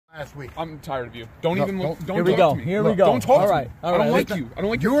last week. I'm tired of you. Don't No, even look. don't- Don't Here we talk go. to me. Here we go. Don't talk All to right. me. All I don't right. like you. I don't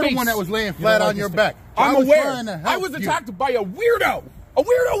like your You're face. the one that was laying flat on your back. I'm I was aware. trying to help I was you. attacked by a weirdo. A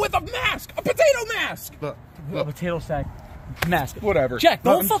weirdo with a mask. A potato mask. Look, A look. potato sack mask. Whatever. Jack,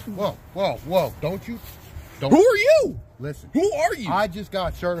 don't No, fucking. Whoa, whoa, whoa. Don't you? Don't. Who are you? Listen. Who are you? I just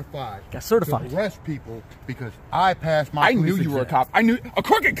got certified. Got certified. To arrest people because I passed my I knew police you were a exam. cop. I knew a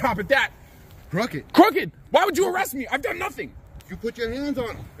crooked cop at that. Crooked. Crooked. Why would you arrest me? I've done nothing. You put your hands on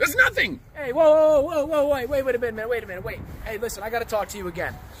him. There's nothing. Hey, whoa, wait a minute, wait. Hey, listen, I gotta talk to you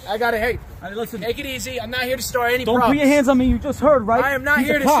again. Hey, Listen. take it easy. I'm not here to start any Don't problems. put your hands on me. You just heard, right? I am not He's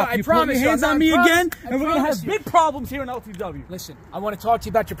here a to cop. start. I You promise put you, your hands I'm on not- me I again, promise and we're gonna you. have big problems here in LTW. Listen, I want to talk to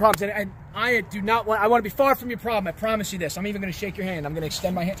you about your problems, and I do not want. I want to be far from your problem. I promise you this. I'm even going to shake your hand. I'm going to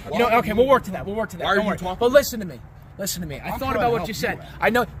extend my hand. You know, okay, we'll work to that. Why Don't are you worry. talking? But listen to me. Listen to me. I thought trying about to what help you you said. out. I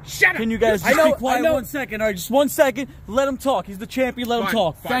know. Shut up. Can you guys just be quiet 1 second? All right, just 1 second. Let him talk. He's the champion. Let him Fine.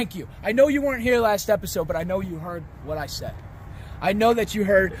 talk. Thank you. I know you weren't here last episode, but I know you heard what I said. I know that you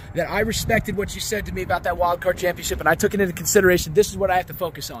heard that I respected what you said to me about that wild card championship, and I took it into consideration. This is what I have to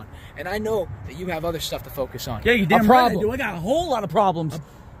focus on, and I know that you have other stuff to focus on. Yeah, you damn a right I problem. do. I got a whole lot of problems.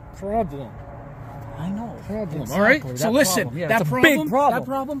 Problem. I know. Problem. Exactly. All right. That So listen, problem. Yeah, that it's a problem, big problem. that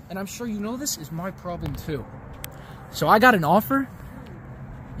problem, and I'm sure you know this is my problem too. So I got an offer.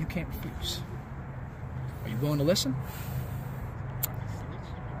 You can't refuse. Are you willing to listen?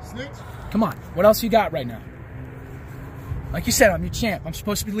 Snitch. Come on. What else you got right now? Like you said, I'm your champ. I'm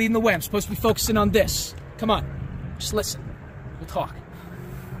supposed to be leading the way. I'm supposed to be focusing on this. Come on. Just listen. We'll talk.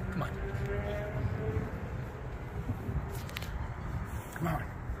 Come on. Come on.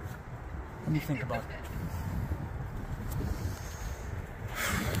 Let me think about it.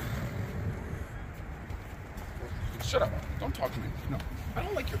 Shut up. Don't talk to me. No. I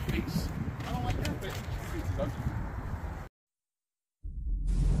don't like your face. I don't like your face. Your face is ugly.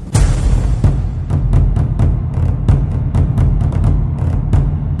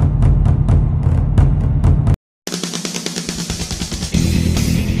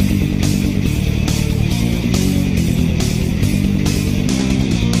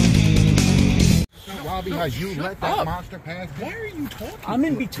 Robbie, how you let that monster pass? Why are you talking? I'm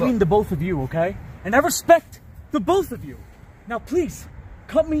in between the both of you, okay? And I respect the both of you. Now, please,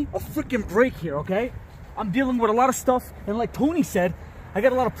 cut me a freaking break here, okay? I'm dealing with a lot of stuff, and like Tony said, I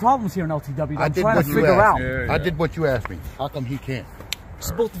got a lot of problems here in LTW that I'm trying to figure out. Yeah. I did what you asked me. How come he can't?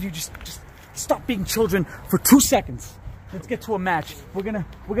 So both of you just stop being children for 2 seconds. Let's get to a match. We're gonna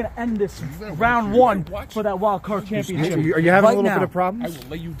end this round one for that wild card championship. Are you having right a little now. bit of I problems? will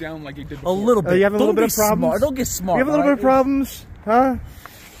lay you down like I did A before. little bit. Are you having a little Don't bit be of problems? Smart. Don't get smart. You have a little bit of problems, huh?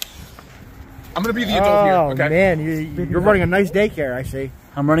 I'm gonna be the adult here. Oh Okay. man, you're running a nice daycare. I see.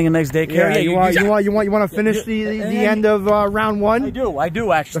 I'm running a next daycare. Yeah, you want to finish Yeah, the and- end of round one. I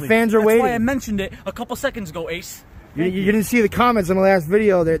do actually. The fans are That's waiting. why I mentioned it a couple seconds ago, Ace. You didn't see the comments on the last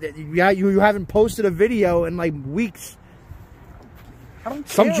video that you haven't posted a video in like weeks. I don't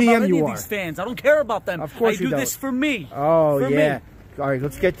Some care GM about any you of are. these fans. I don't care about them. Of course I you do don't. this for me. Oh For yeah. me. All right,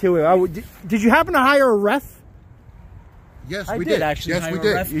 let's get to it. Did you happen to hire a ref? Yes, I we did did. actually Yes, hire we a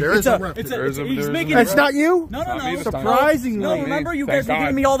did. ref. There is a ref. He's making. It's not you. No. not me this time. Surprisingly. No, remember you Thank guys were God.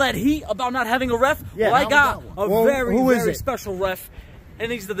 giving me all that heat about not having a ref? Yeah, well, I how got was a Well, very, who is very it? special ref,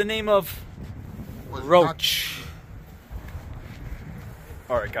 and he's the name of Was Roach.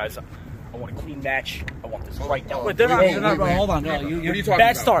 All right, guys. I want a clean match. I want this right now. Wait, they're not. wait, They're not. wait. Hold on. What are you talking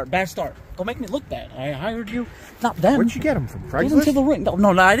bad about? start. Bad start. Don't make me look bad. I hired you, not them. Where'd you get him from? Get into the Craigslist? ring.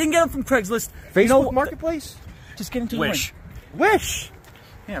 No, I didn't get him from Craigslist. Facebook You know, Marketplace? Just get into Wish. the ring. Wish.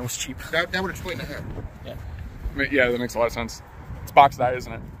 Yeah, it was cheap. That would explain the hair. Yeah, that makes a lot of sense. It's box dye,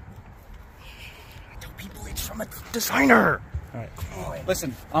 isn't it? Tell people it's from a designer. All right.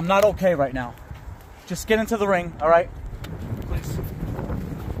 Listen, I'm not okay right now. Just get into the ring, all right? Please.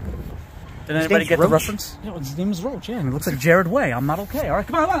 Did anybody name's get the Roach? reference? Yeah, his name is Roach. Yeah, and it looks like Jared Way. I'm not okay. All right,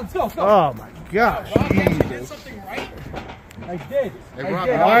 come on, let's go. Let's go. Oh my gosh. did something right. I did. Hey,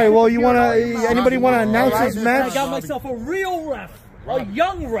 Robbie, All right. Well, you want to? Robbie, Anybody want to Robbie, announce Robbie, this I match? got myself a real ref, a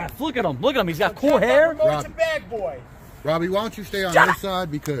young ref. Look at him. Look at him. He's got cool hair. Robbie. bad boy. Robbie, why don't you stay on Shut your up.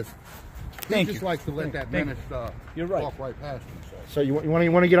 side because he Thank just you. likes to let that Thank menace You're right. walk right past him. So. So you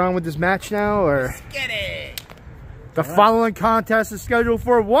want to get on with this match now, or? Get it. The following contest is scheduled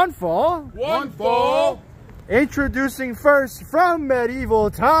for one fall. One fall. Introducing first from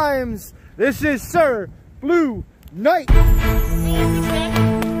medieval times, this is Sir Blue Knight.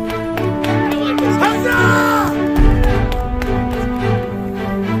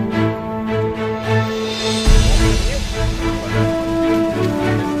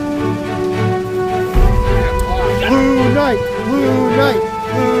 Blue Knight, Blue Knight,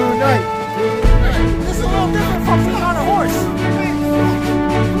 Blue Knight. This is a little different from being on a horse.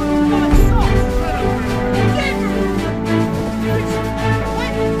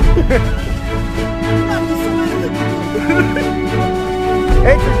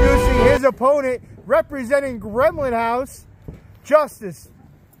 Introducing his opponent, representing Gremlin House, Justice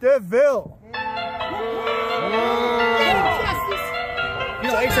DeVille. You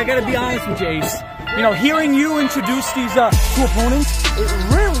know, Ace, I gotta be honest with you, Ace. You know, hearing you introduce these two opponents,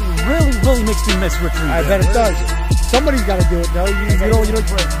 it really makes me miss Rick Reed. I bet it does. Somebody's got to do it, though. You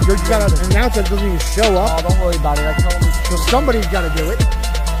got to announce that doesn't even show up. Oh, don't worry about it. I tell him So somebody's got to do it.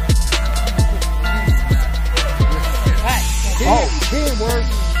 Oh, he ain't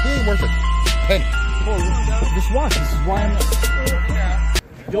worth a penny. just watch. This is why I'm.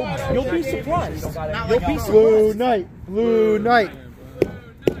 You'll be surprised. You'll be surprised. Blue Knight. Blue Knight.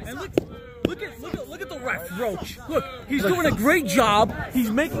 And look at the ref, Roach. Look, he's doing a great job. He's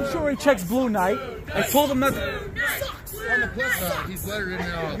making sure he checks Blue Knight. I told him that. On the plus, he's lettered in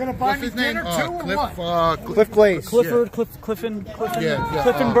there. You're gonna buy me dinner too, or what? Cliff Glaze. Clifford, Yeah.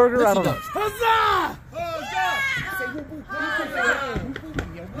 Cliftonberger, I don't know.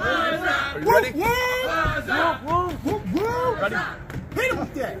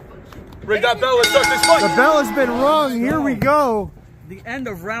 Ring that bell and start this fight. The bell has been rung. Here we go. The end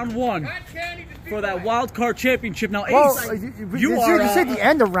of round one for that wild card championship. Now, Ace, Well, you you are. said the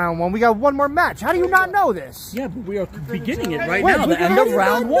end of round one. We got one more match. How do you not know this? Yeah, but we are beginning it right Wait, now. but The end how of do you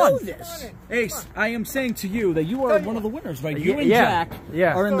round not know one. this? Ace, I am saying to you that you are one of the winners, right? You and Yeah, Jack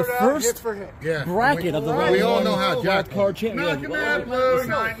yeah. are in the first Yeah. bracket of the round We all one know how wild Jack card championship. Knock him out, Blue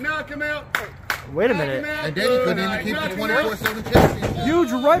Knight. Knock him out. Wait a minute. And then he couldn't even keep the 24/7 champion.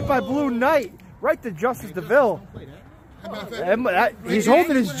 Huge right by Blue Knight. Right to Justice DeVille. He's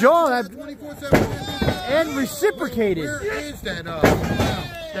holding his jaw and reciprocated. Where is that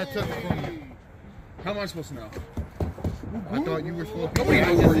that took it from you? How am I supposed to know? I thought you were supposed to Nobody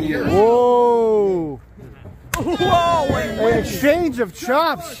knows where he is. Whoa. Whoa! An exchange of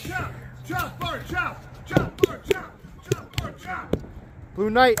chops. Blue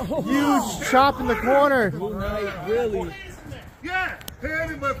Knight, huge chop in the corner. Blue Knight, really. Yeah, hit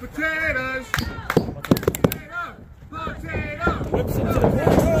him with potatoes. Whips into the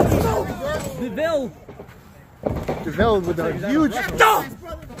corner. DeVille. DeVille with a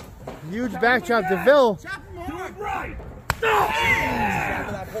huge back chop. DeVille.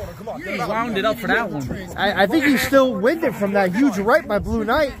 He wound it up for that one. I think he's still winded from that huge right by Blue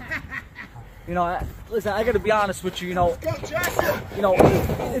Knight. You know, listen, I got to be honest with you. You know,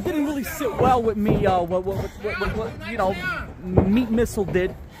 it didn't really sit well with me. What Meat Missile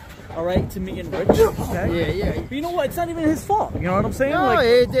did. All right, to me and Rich. Okay. Yeah. But you know what? It's not even his fault. You know what I'm saying? No, Like,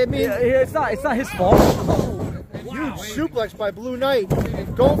 it's not his fault. Huge suplex by Blue Knight.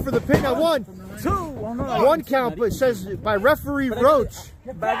 Going for the pin at 1, 2. Oh, no, one count, but it says by referee Roach.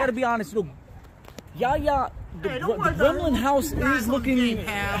 But I gotta be honest, you know, Yaya, the Gremlin House is has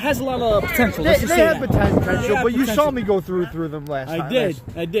a lot of potential. They Let's just say have that. potential, have but you saw potential. me go through them last time.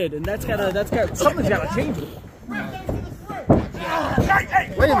 I did, and that's something's gotta change with it.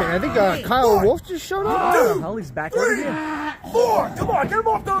 Wait a minute, I think Kyle Wolf just showed up. Hell, he's back over here. 4, come on, get him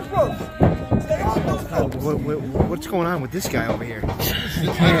off those ropes. What's going on with this guy over here?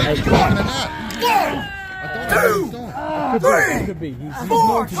 Could be. He's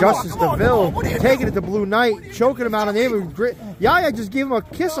more to Justice DeVille taking it to Blue Knight, choking him out on the name. Yaya just gave him a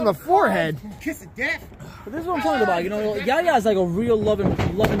kiss on the forehead. But this is what I'm talking about. You know, Yaya's like a real loving dude.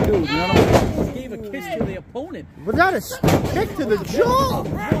 You know what I'm saying? He gave a kiss to the opponent. But that is kick to the jaw.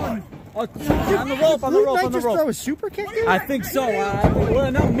 On the rope, on the Blue rope, Knight on the just throw rope. a super kick there? I think so.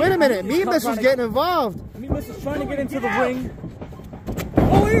 Wait a minute, Meat Missile's getting involved. Meat Missile's trying to get into the ring.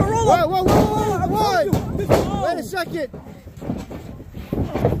 Oh, here, roll up. Whoa. Wait a second.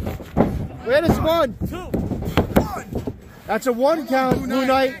 Wait a one. 2. That's a 1 count, Blue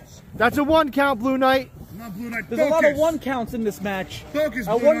Knight. That's a 1 count, Blue Knight. Come on, Blue Knight, There's a lot of 1 counts in this match. Focus,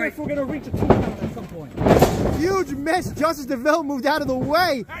 I Blue wonder Knight. if we're gonna reach a 2 count at some point. Huge miss. Justice DeVille moved out of the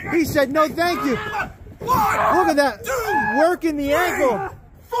way. He said, no, thank you. Look at that. Working the ankle.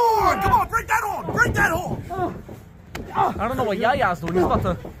 4, come on, break that on. Break that on. I don't know what Yaya's doing.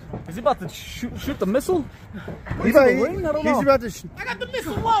 Is he about to shoot the missile? He's the ring? I don't know. about to. I got the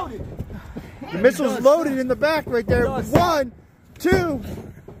missile loaded. The missile's loaded in the back right there. 1, 2.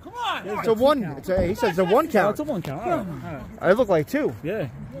 Come on. It's a 1. He says it's a 1 Oh, count. it's a 1 count. All right. I look like 2. Yeah.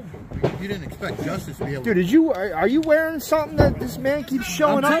 You didn't expect Justice to be able Dude, are you wearing something that this man keeps I'm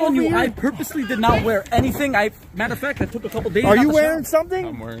showing up telling over you, here? I purposely did not wear anything. Matter of fact, I took a couple days. Are out you the wearing shower.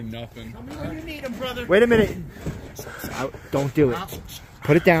 something? wearing nothing. Wait a minute. Don't do it.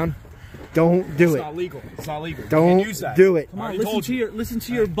 Put it down. Don't do It's it. not legal. It's not legal. You Don't can't use that. do it. Come on, Already listen told to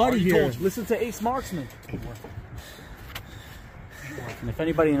you. your buddy Already here. told you. Listen to Ace Marksman. And if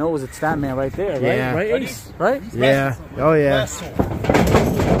anybody knows, it's that man right there, right? Yeah. Right, Ace? Right? Yeah. Oh yeah. Last one.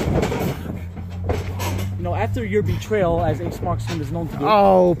 You know, after your betrayal, as Ace Marksman is known to do,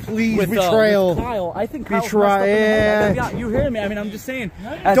 Oh please, with betrayal. Kyle, I think Kyle's Betrayal, messed up in the head. yeah. I mean, you hear me? I mean, I'm just saying.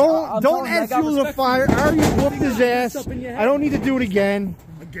 I'm Don't telling you, I add got fuel to the respect for fire. you. I already whooped his ass. Up in your head. I don't need to do it again.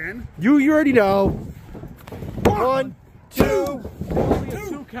 Again? You already know. 1, 2. Only a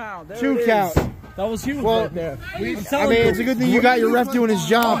 2 count. There Two it is. count. That was huge Well, right there. I'm I telling mean, you. it's a good thing you got your ref doing his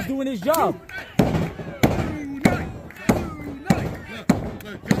job. He's doing his job.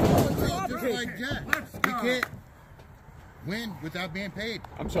 Just like that. You can't win without being paid.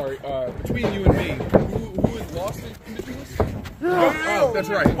 I'm sorry. Between you and me, who has lost it in between us? Oh, that's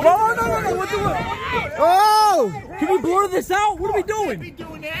right. No. What Oh! Can we blur this out? What are we doing?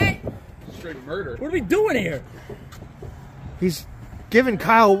 Straight murder. What are we doing here? He's giving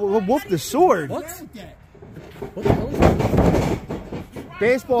Kyle Wolf the sword. What? What the hell is that?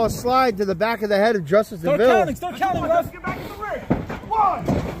 Baseball slide to the back of the head of Justice Start DeVille. counting, ref. Get back in the ring. 1,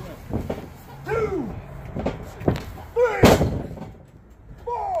 2, 3,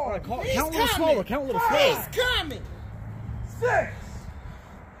 4. All right, count a little slower. Count a little slower. Coming. 6.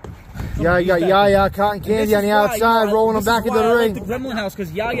 Yeah, you got Yaya Cotton Candy on the outside, rolling him back into the ring. The Gremlin House,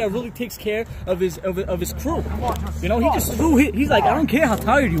 because Yaya really takes care of his crew. You know, he's like, I don't care how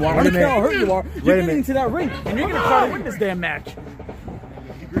tired you are, I don't care how hurt you are. You're getting into that ring, and you're gonna try to win this damn match.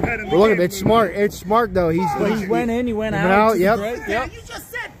 Well, look at it. It's smart. It's smart though. He went in, he went out. out, yep. Yeah, you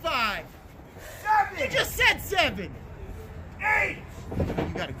just said 5. 7. You just said 7. 8. You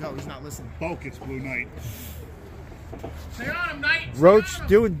gotta go. He's not listening. Focus, Blue Knight. Stay on him, Knight. Roach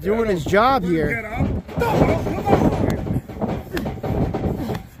doing his job here.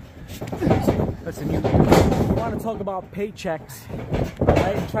 Listen, you want to talk about paychecks,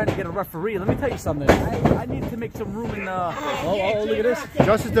 right? And trying to get a referee. Let me tell you something. I need to make some room in oh, look at this.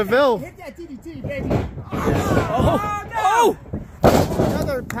 Justice DeVille. Hit that DDT, baby. Oh!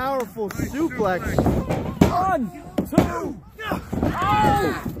 Another powerful suplex. 1, 2.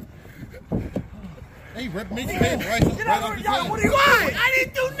 Oh! Hey, rip me right off his head. What do you want? I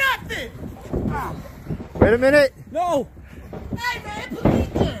didn't do nothing. Wait a minute. No! Hey, man, put me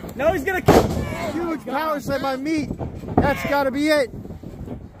down. No, he's gonna kill. Huge power slam by Meat. That's got to be it.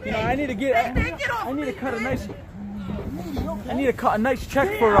 You know, I need to get. I need to cut a nice. I need to cut a nice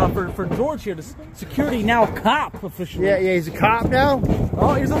check for George here. The security now cop officially. Yeah, he's a cop now.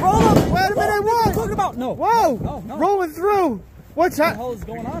 Oh, he's a roll up. Wait a minute, What are you what? talking about? No. Whoa! No. Rolling through. What's What the that? hell is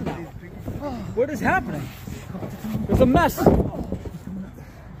going on now? What is happening? There's a mess.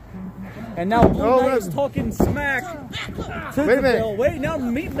 And now Blue Knight is talking smack to Wait a minute. DeVille. Wait, now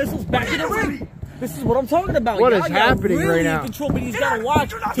Meat Missile's back in the ring. This is what I'm talking about. What is Yaya happening really right now? in control, but he's got to watch.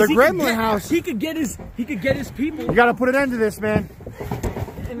 The Gremlin House. He could get his people You got to put an end to this, man.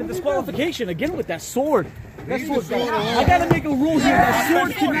 in the disqualification again with that sword. That sword. I got to make a rule here. That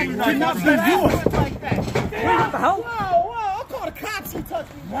sword cannot be used. Like that. What the hell? Whoa, I'll call the cops. He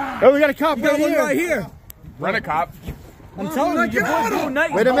touched me. Oh, we got a cop You got right one here. right here. Run a cop. I'm telling you, your boy Blue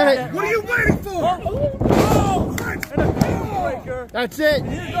Knight. Wait a minute. What are you waiting for? Oh! And a breaker. That's it.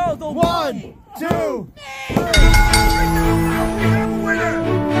 Here goes the 1, 2.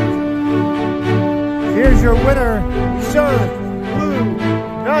 Here's your winner, Sir Blue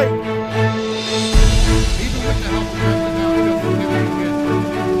Knight. Even with the help of Gremlin House,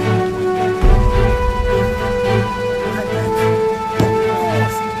 Justice DeVille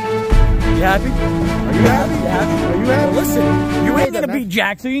You happy? Are you happy? Are you happy? Well, listen, you ain't that, gonna man. beat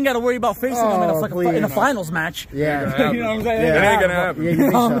Jack, so you ain't gotta worry about facing him in Oh, a please. in a finals match. Yeah. You know what I'm saying? Yeah. It ain't gonna happen. Yeah, you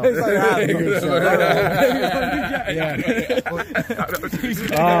think so? It's like, ah, You think so? Yeah.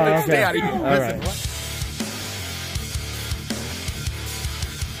 Oh, okay. Stay out of here. All right.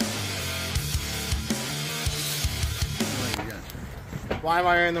 Why am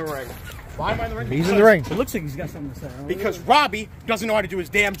I in the ring? Why am I in the ring? He's in the ring. It looks like he's got something to say. Because Robbie doesn't know how to do his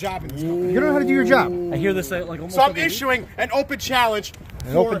damn job in this company. You don't know how to do your job. I hear this like almost. So I'm every week. issuing an open challenge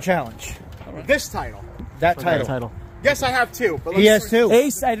An for open challenge. this title. That title. title. Yes, I have 2. But He has 2.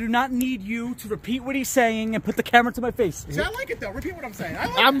 Ace, I do not need you to repeat what he's saying and put the camera to my face. See, I like it though. Repeat what I'm saying. I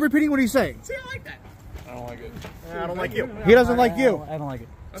like I'm repeating what he's saying. it. See, I like that. I don't like it. I don't like you. He doesn't like you. I don't like it.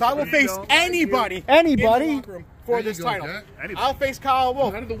 So I will face anybody. Anybody? In the locker room for There you this go, title. Jack. I'll face Kyle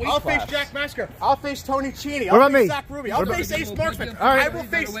Wolf. None of the weight I'll face class. Jack Masker. I'll face Tony Cheney. What I'll about face me? Zach Ruby. What I'll about face me? Ace Marksman. All right. I will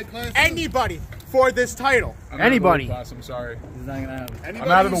face anybody for this title. I'm out of the Anybody. weight class, I'm sorry. It's not gonna happen.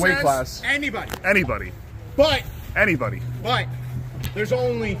 Anybody out of the who weight says class. Anybody. Anybody. But Anybody. There's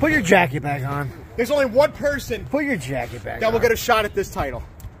only Put your jacket back on. one person Put your jacket back that on. will get a shot at this title,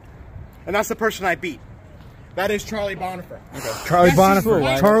 and that's the person I beat. That is Charlie Bonifer. Charlie Yes, he's Bonifer.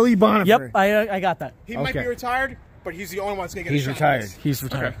 retired. Charlie Bonifer. Yep, I got that. He might Okay. be retired, but he's the only one that's gonna get He's a shot. retired. At this. He's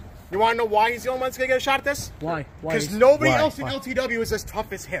retired. Okay. You want to know why he's the only one that's gonna get a shot at this? Why? Why? Because nobody Why? else in LTW is as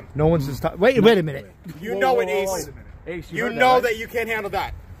tough as him. No one's just wait a minute. You know it, Ace. Ace, You heard know right? that you can't handle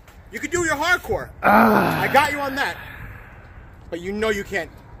that. You can do your hardcore. I got you on that. But you know you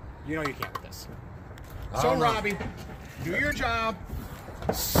can't. You know you can't with this. So Robbie, do your job.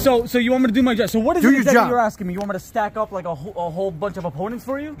 So you want me to do my job? So what is Do it your exactly job. you're asking me? You want me to stack up like a whole bunch of opponents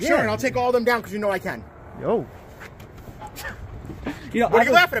for you? Sure, and I'll take all of them down because you know I can. Yo. You know, What are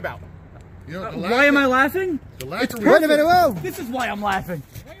you laughing about? You know, Why am I laughing? The laughter Wait a minute. Whoa. This is why I'm laughing.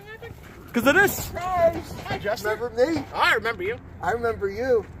 Because of this. Hi, Justin. Remember me? I remember you. I remember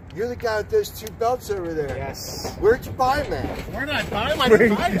you. You're the guy with those 2 belts over there. Yes. Where'd you buy them at? Where did I buy him? I Where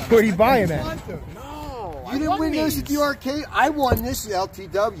didn't buy them. do you buy him at? No. You didn't win those at the arcade? I won this at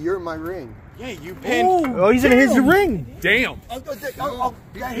LTW. You're in my ring. Yeah, you pinned. Oh, he's in his ring. Damn.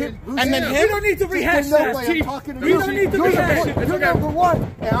 Got him. And then We him. don't need to rehash No that. way, Chief. I'm talking to We you. don't need to You're rehash it. You're number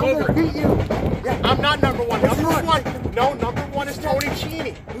 1, and I'm going to beat you. Yeah. I'm not number 1. Number 1. No, number 1 is Tony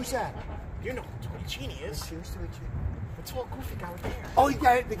Cheney. Who's that? You know who Tony Cheney is. Serious to meet you. The tall goofy guy with hair. Oh,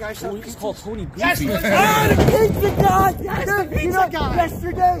 the guy selling He's pizzas. called Tony Goofy. Yes. Ah, the pizza guy! Yes, Dude, the pizza you know, guy.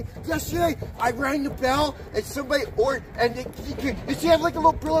 Yesterday, I rang the bell and somebody ordered, and did you have like a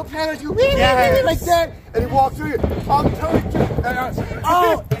little Brillo panel? You Yes. like that, and he walked through here. I'm telling you,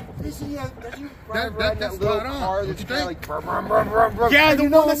 oh, does he drive around that little spot on. car Don't that's you kind of think? like brum, brum, brum, brum, brum. Yeah, And the you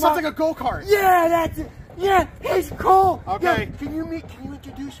know one that him, sounds Mom? like a go-kart. Yeah, that's it. Yeah, he's cool. Okay. Yeah, can you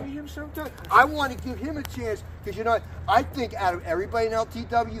introduce me to him sometime? I want to give him a chance because you know what? I think out of everybody in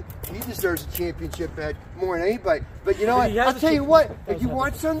LTW, he deserves a championship badge more than anybody. But you know what? He has I'll a tell you champ- what. If you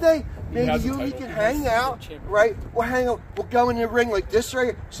want someday, maybe has a you and me title. can hang out, right? We'll hang out. We'll go in the ring like this right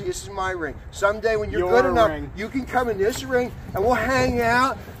here. See, this is my ring. Someday when you're Your good enough, ring. you can come in this ring and we'll hang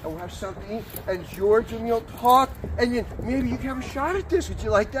out and we'll have something to eat. And George and me'll talk, and then maybe you can have a shot at this. Would you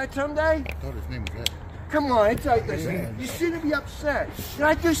like that someday? I thought his name was Ed. Come on, it's like this. You shouldn't be upset. Did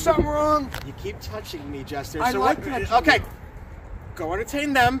I do something wrong? You keep touching me, Jester. I so like what? touching Okay. you. Go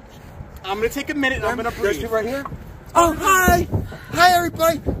entertain them. I'm gonna take a minute and I'm gonna breathe. Just right here. Oh, hi! Hi,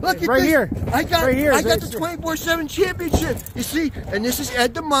 everybody! Look at Right this. here. I got, Right here, I got right the here. 24/7 championship. You see, and this is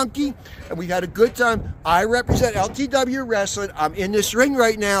Ed the Monkey, and we had a good time. I represent LTW Wrestling. I'm in this ring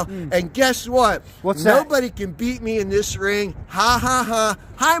right now, and guess what? What's that? Nobody can beat me in this ring. Ha ha ha!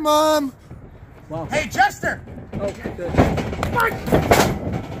 Hi, Mom. Hey, Jester!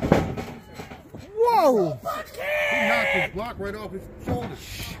 Whoa! He knocked his block right off his shoulder.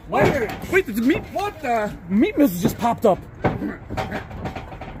 Wait, the meat? What the? Meat missile just popped up.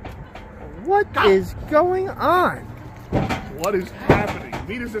 What is going on? What is happening?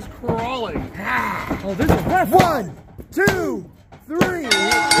 Meat is just crawling. Oh, this is ref. 1, 2, 3.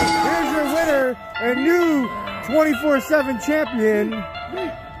 Here's your winner and new 24/7 champion,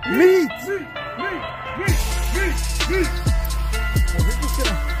 Meat.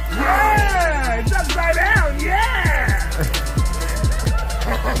 Yeah! It's upside down! Yeah!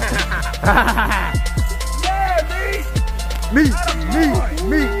 Meat.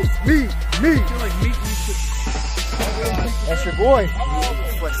 That's your boy.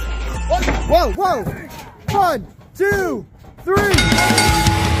 Whoa, whoa. 1, 2, 3.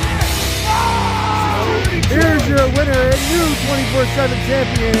 Here's your winner and new 24/7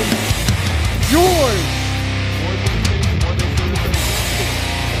 champion, George.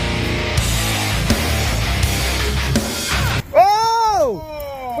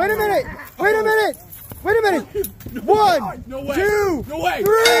 Oh! Wait a minute! Wait a minute! Wait a minute! 1, 2, 3!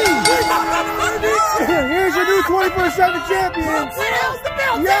 Here's your new 24/7 champion!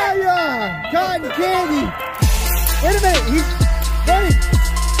 Yeah! Cotton Candy! Wait a minute! He's running!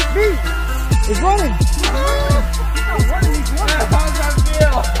 Meat is running!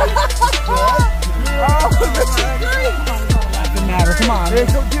 Doesn't matter. Come on. Hey,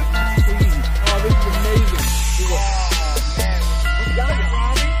 go get- We gotta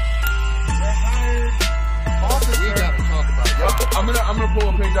talk about it. I'm gonna pull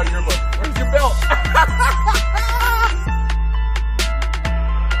a page out of your book. Where's your belt?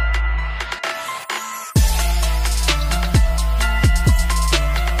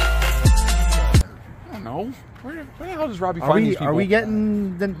 I don't know. Where the hell does Robbie find these people? Are we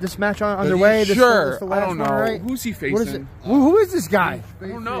getting this match underway? Sure. This the I last don't know. one, right? Who's he facing? What is it? Who is this guy? I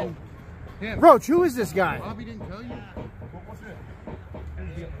don't know. Roach, who is this guy? Bobby didn't tell you?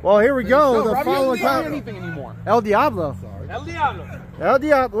 Well, here we go. No, The Robbie following doesn't say time. anything anymore. El Diablo. El Diablo. El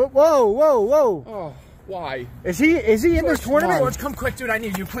Diablo. Whoa, whoa, whoa. Oh, why? Is he in this tournament? George, come quick, dude. I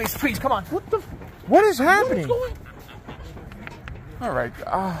need you. Please, please, come on. What is happening? All right.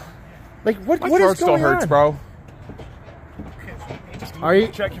 Like what? My What throat is still going hurts, on? bro. Are you?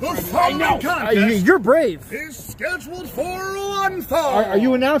 You're brave. Is scheduled for one fall. Are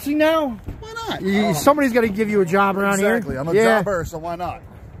you announcing now? Why not? Somebody's got to give you a job around Exactly. here. I'm a jobber, so why not?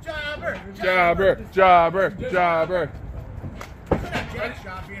 Jobber.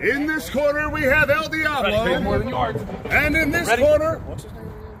 In this corner, we have El Diablo. And in this corner,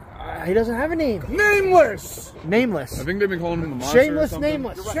 He doesn't have a name. Nameless. Nameless. I think they've been calling him the monster. Shameless,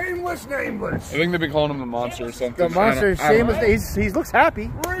 nameless. Shameless, nameless. I think they've been calling him the monster or something. The monster, I don't know. shameless. He looks happy.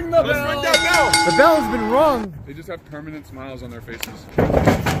 Ring the bell. The bell's been rung. They just have permanent smiles on their faces.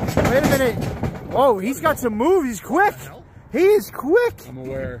 Wait a minute. Oh, he's got some moves. He's quick. He is quick. I'm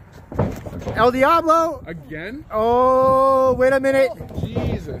aware. El Diablo. Again? Oh, wait a minute.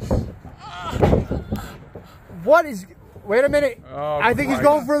 Jesus. What is... Wait a minute. Oh, I think he's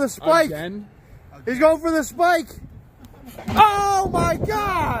going for the spike. Again? He's going for the spike. Oh, my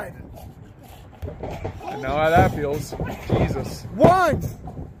God. I know how that feels. Jesus. 1,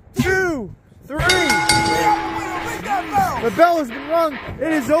 2, 3. The bell has been rung.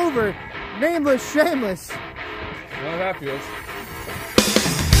 It is over. Nameless, shameless. I know how that feels.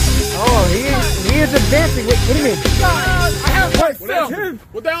 Oh, he is advancing. What do you mean?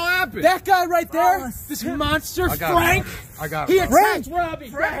 What the hell happened? That guy right there, this monster, Frank. I got He it. attacked Robbie.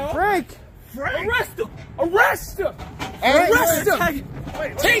 Frank. Arrest him! Arrest him! Arrest him!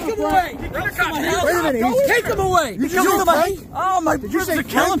 Take him away! Wait a minute. Take him away! You killed him, Frank? Oh, my Did you say brother,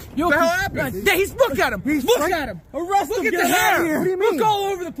 kill him! Frank? What the hell happened? Look at him! Look at him! Arrest him! Look at the hair! What do you mean? Look all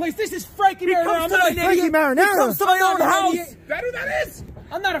over the place. This is Frankie Marinaro. I'm not an Frankie idiot. Marinaro. He comes to my own house. Is that who that is?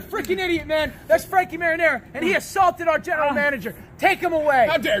 I'm not a freaking idiot, man. That's Frankie Marinaro, and he assaulted our general manager. Take him away.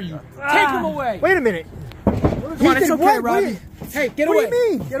 How dare you? Take him away. Wait a minute. Come on, it's did okay, what? Robbie. Hey, get What away. do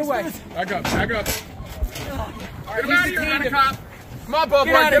you mean? Get away. Back up. Back up. Get him he's out of here, detained him. cop. Come on, Bob.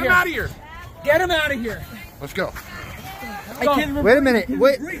 Get out Get of him here. out of here. Get him out of here. Let's go. I can't remember. Wait a minute.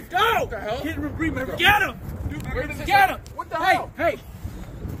 Wait. Go! Can't remember. Get him! Get him! What the hell? Hey!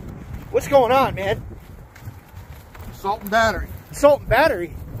 What's going on, man? Assault and battery. Assault and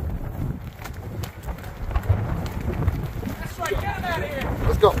battery. That's right, get him out of here!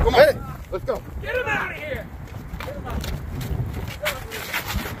 Let's go. Come on. Let's go. Get him out of here!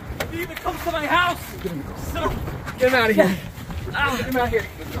 He even comes to my house! Get him out of here! Get him out of here!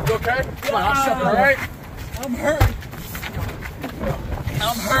 You okay? Come on, I'll shut him. All right. I'm hurt.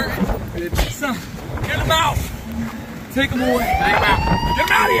 I'm hurt. Son, get him out! Take him away. Take him out. Get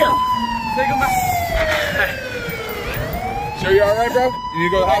him out of here. Take him out. Sure you all right, bro? You need to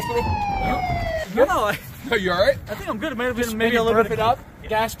go to the hospital? No, You all right? I think I'm good. It might have been Maybe maybe a little burp bit. it up.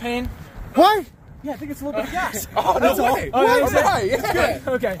 Gas pain. What? Yeah, I think it's a little bit of gas. Oh, no way. Oh, All that's it. right. Yeah.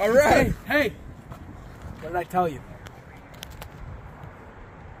 Okay. All right. Hey. What did I tell you?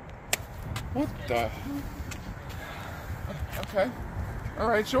 What the? Okay. All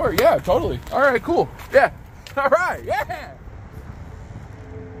right, sure. Yeah, totally. All right, cool. Yeah. All right. Yeah. Hey,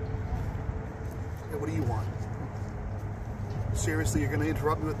 what do you want? Seriously, you're going to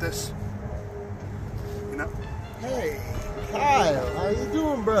interrupt me with this? You know? Hey, Kyle, how you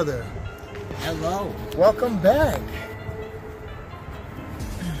doing, brother? Hello. Welcome back.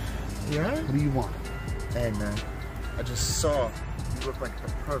 You all right? What do you want? Hey, man, I just saw you look like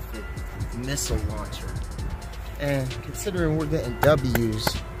the perfect missile launcher. And considering we're getting W's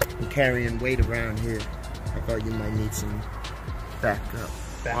and carrying weight around here, I thought you might need some backup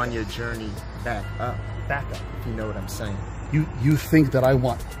on your journey back up. Back up. If you know what I'm saying. You think that I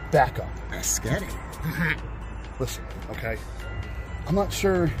want backup? Let's get it. Listen, okay? I'm not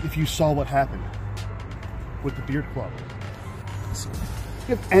sure if you saw what happened with the Beard Club.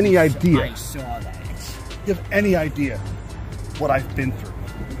 You have any idea? I saw that. You have any idea what I've been through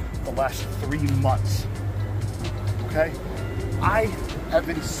the last 3 months? Okay? I have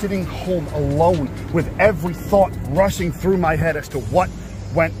been sitting home alone with every thought rushing through my head as to what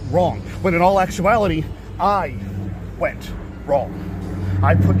went wrong. When in all actuality, I went wrong.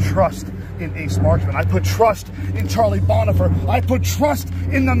 I put trust in Ace Marksman. I put trust in Charlie Bonifer. I put trust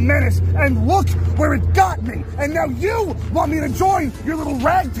in the Menace. And look where it got me. And now you want me to join your little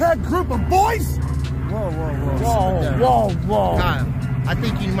ragtag group of boys? Whoa. Kyle, I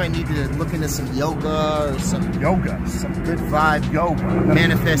think you might need to look into some yoga or some good vibe yoga,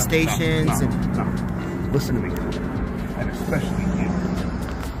 manifestations. No. Listen to me, and especially you.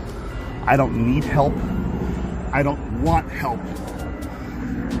 I don't need help. I don't want help.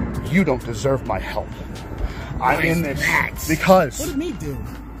 You don't deserve my help. I'm in this because. What did Meat do?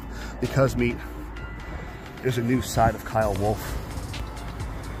 Because, Meat, there's a new side of Kyle Wolf.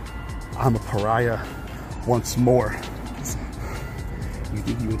 I'm a pariah once more. You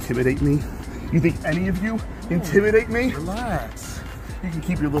think you intimidate me? You think any of you intimidate me? Relax. You can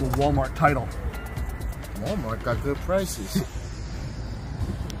keep your little Walmart title. Walmart got good prices.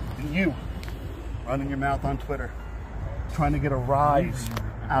 You, running your mouth on Twitter, trying to get a rise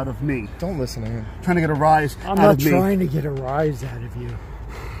out of me. Don't listen to him. Trying to get a rise I'm out not of me. trying to get a rise out of you.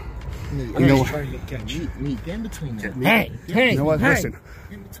 Me, You know what? trying to get me, get in between them. Hey, You know what? hey. Listen,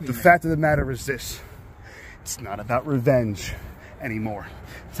 the fact of the matter is this. It's not about revenge anymore.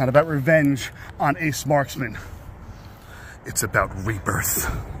 It's not about revenge on Ace Marksman. It's about rebirth.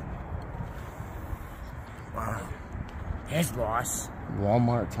 His loss.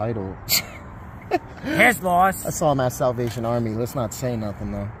 Walmart title. His loss. I saw him at Salvation Army. Let's not say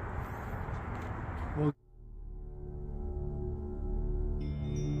nothing though.